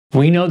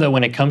We know that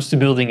when it comes to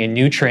building a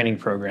new training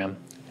program,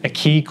 a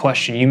key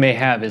question you may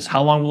have is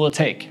how long will it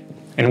take?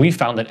 And we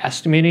found that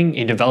estimating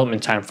a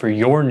development time for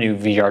your new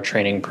VR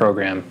training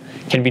program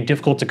can be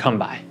difficult to come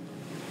by.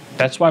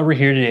 That's why we're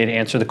here today to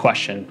answer the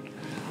question,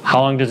 how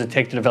long does it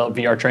take to develop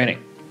VR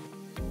training?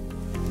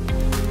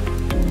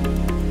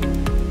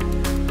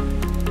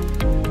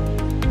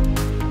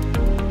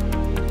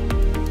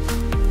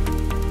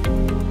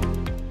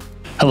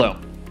 Hello.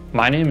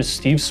 My name is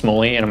Steve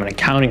Smole and I'm an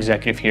account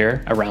executive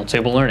here at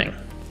Roundtable Learning.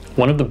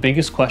 One of the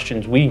biggest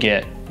questions we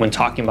get when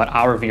talking about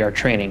our VR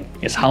training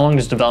is how long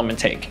does development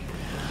take?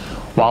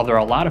 While there are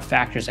a lot of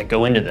factors that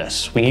go into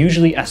this, we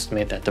usually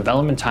estimate that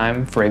development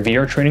time for a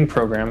VR training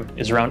program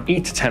is around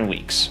 8 to 10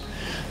 weeks.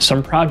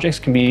 Some projects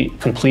can be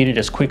completed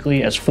as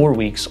quickly as 4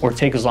 weeks or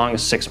take as long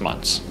as 6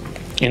 months.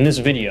 In this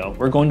video,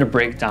 we're going to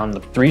break down the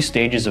 3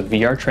 stages of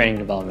VR training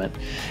development,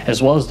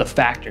 as well as the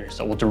factors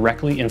that will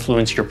directly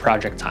influence your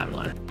project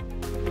timeline.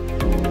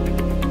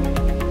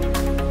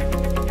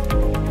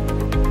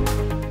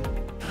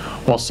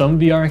 While some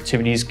VR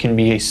activities can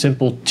be a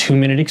simple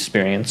 2-minute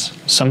experience,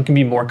 some can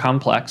be more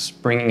complex,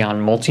 bringing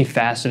on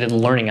multifaceted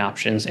learning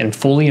options and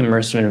fully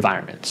immersive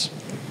environments.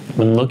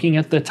 When looking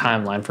at the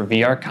timeline for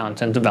VR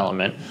content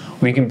development,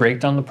 we can break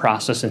down the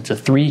process into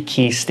 3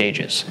 key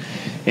stages: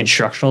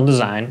 instructional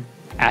design,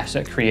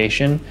 asset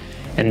creation,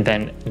 and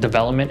then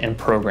development and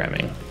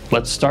programming.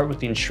 Let's start with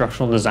the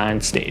instructional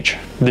design stage.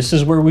 This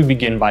is where we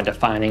begin by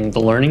defining the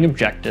learning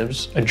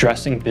objectives,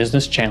 addressing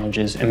business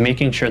challenges, and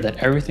making sure that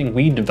everything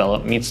we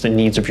develop meets the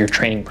needs of your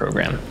training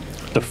program.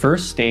 The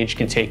first stage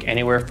can take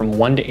anywhere from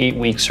 1 to 8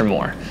 weeks or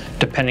more,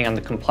 depending on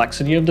the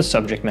complexity of the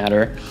subject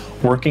matter,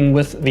 working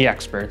with the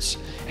experts,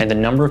 and the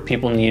number of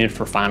people needed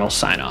for final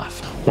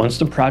sign-off. Once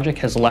the project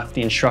has left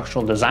the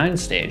instructional design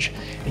stage,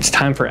 it's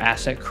time for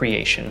asset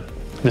creation.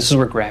 This is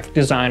where graphic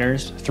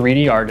designers,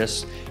 3D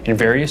artists, and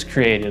various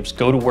creatives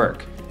go to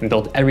work and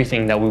build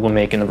everything that we will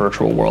make in the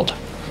virtual world.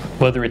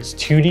 Whether it's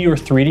 2D or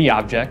 3D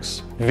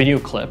objects, video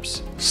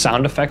clips,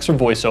 sound effects, or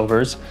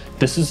voiceovers,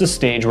 this is the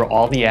stage where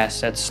all the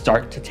assets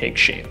start to take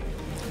shape.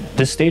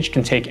 This stage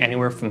can take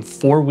anywhere from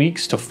 4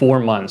 weeks to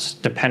 4 months,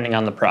 depending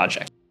on the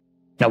project.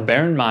 Now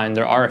bear in mind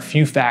there are a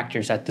few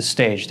factors at this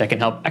stage that can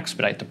help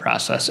expedite the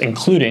process,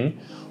 including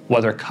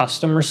whether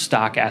custom or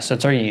stock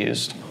assets are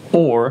used,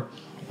 or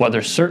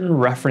whether certain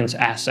reference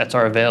assets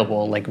are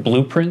available like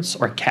blueprints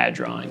or CAD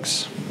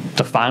drawings.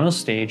 The final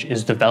stage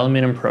is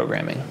development and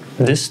programming.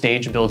 This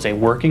stage builds a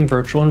working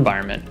virtual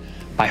environment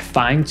by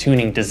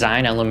fine-tuning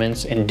design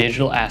elements and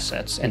digital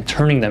assets and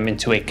turning them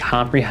into a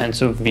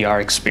comprehensive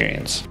VR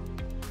experience.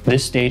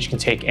 This stage can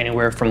take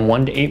anywhere from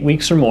 1 to 8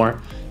 weeks or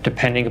more,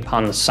 depending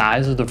upon the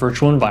size of the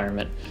virtual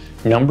environment,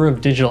 number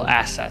of digital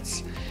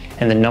assets,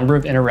 and the number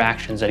of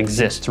interactions that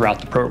exist throughout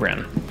the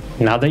program.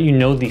 Now that you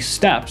know these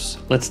steps,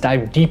 let's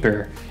dive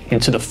deeper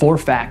into the 4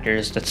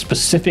 factors that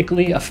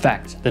specifically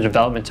affect the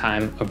development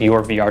time of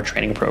your VR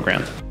training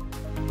program.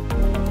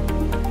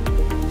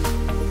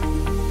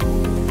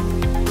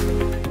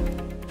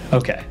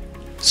 Okay,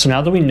 so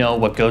now that we know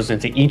what goes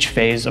into each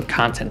phase of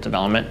content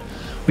development,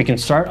 we can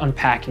start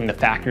unpacking the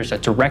factors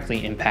that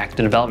directly impact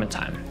the development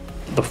time.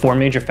 The 4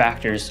 major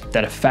factors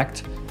that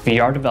affect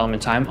VR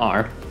development time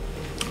are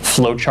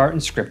flowchart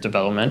and script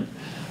development,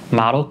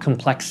 model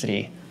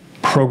complexity,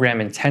 program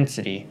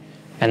intensity,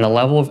 and the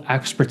level of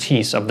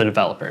expertise of the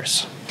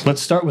developers.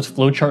 Let's start with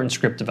flowchart and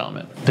script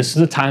development. This is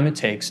the time it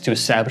takes to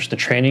establish the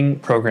training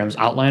program's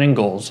outline and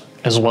goals,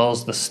 as well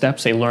as the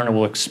steps a learner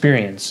will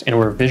experience and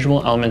where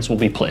visual elements will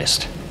be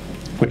placed,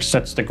 which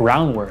sets the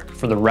groundwork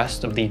for the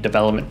rest of the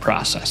development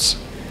process.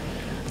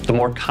 The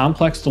more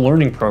complex the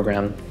learning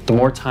program, the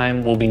more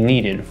time will be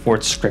needed for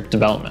its script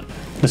development.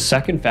 The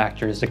second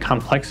factor is the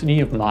complexity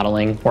of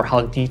modeling, or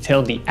how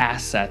detailed the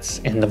assets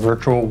in the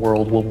virtual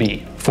world will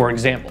be. For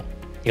example,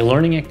 a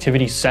learning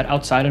activity set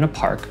outside in a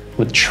park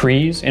with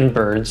trees and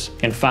birds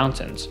and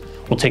fountains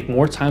will take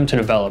more time to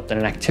develop than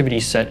an activity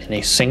set in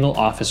a single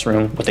office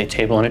room with a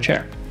table and a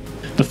chair.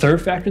 The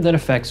third factor that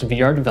affects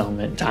VR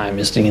development time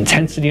is the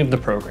intensity of the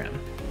program.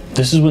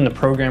 This is when the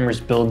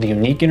programmers build the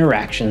unique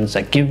interactions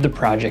that give the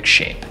project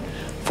shape.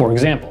 For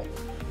example,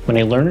 when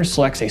a learner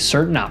selects a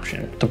certain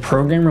option, the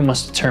programmer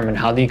must determine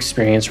how the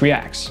experience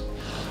reacts.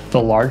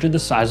 The larger the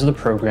size of the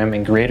program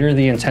and greater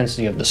the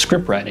intensity of the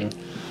script writing,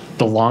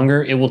 the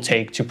longer it will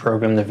take to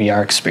program the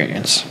VR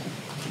experience.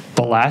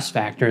 The last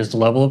factor is the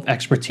level of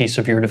expertise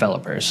of your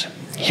developers.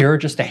 Here are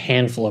just a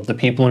handful of the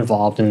people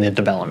involved in the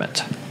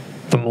development.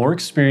 The more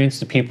experienced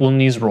the people in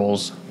these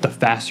roles, the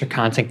faster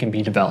content can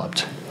be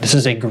developed. This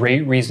is a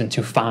great reason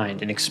to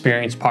find an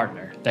experienced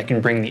partner that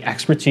can bring the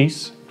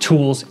expertise,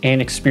 tools,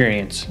 and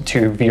experience to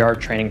your VR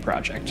training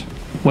project.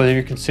 Whether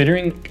you're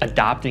considering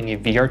adopting a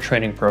VR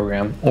training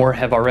program or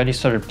have already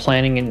started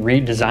planning and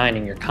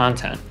redesigning your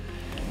content,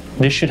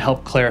 this should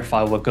help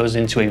clarify what goes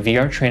into a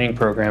VR training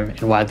program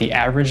and why the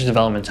average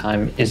development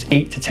time is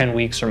 8 to 10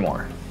 weeks or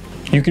more.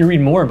 You can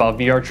read more about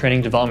VR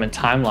training development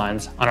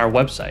timelines on our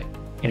website.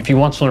 And if you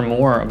want to learn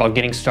more about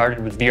getting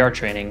started with VR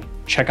training,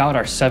 check out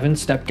our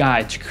 7-step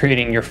guide to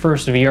creating your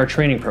first VR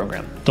training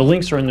program. The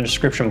links are in the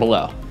description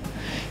below.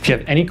 If you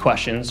have any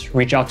questions,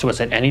 reach out to us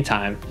at any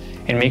time,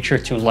 and make sure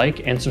to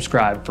like and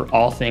subscribe for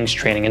all things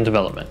training and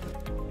development.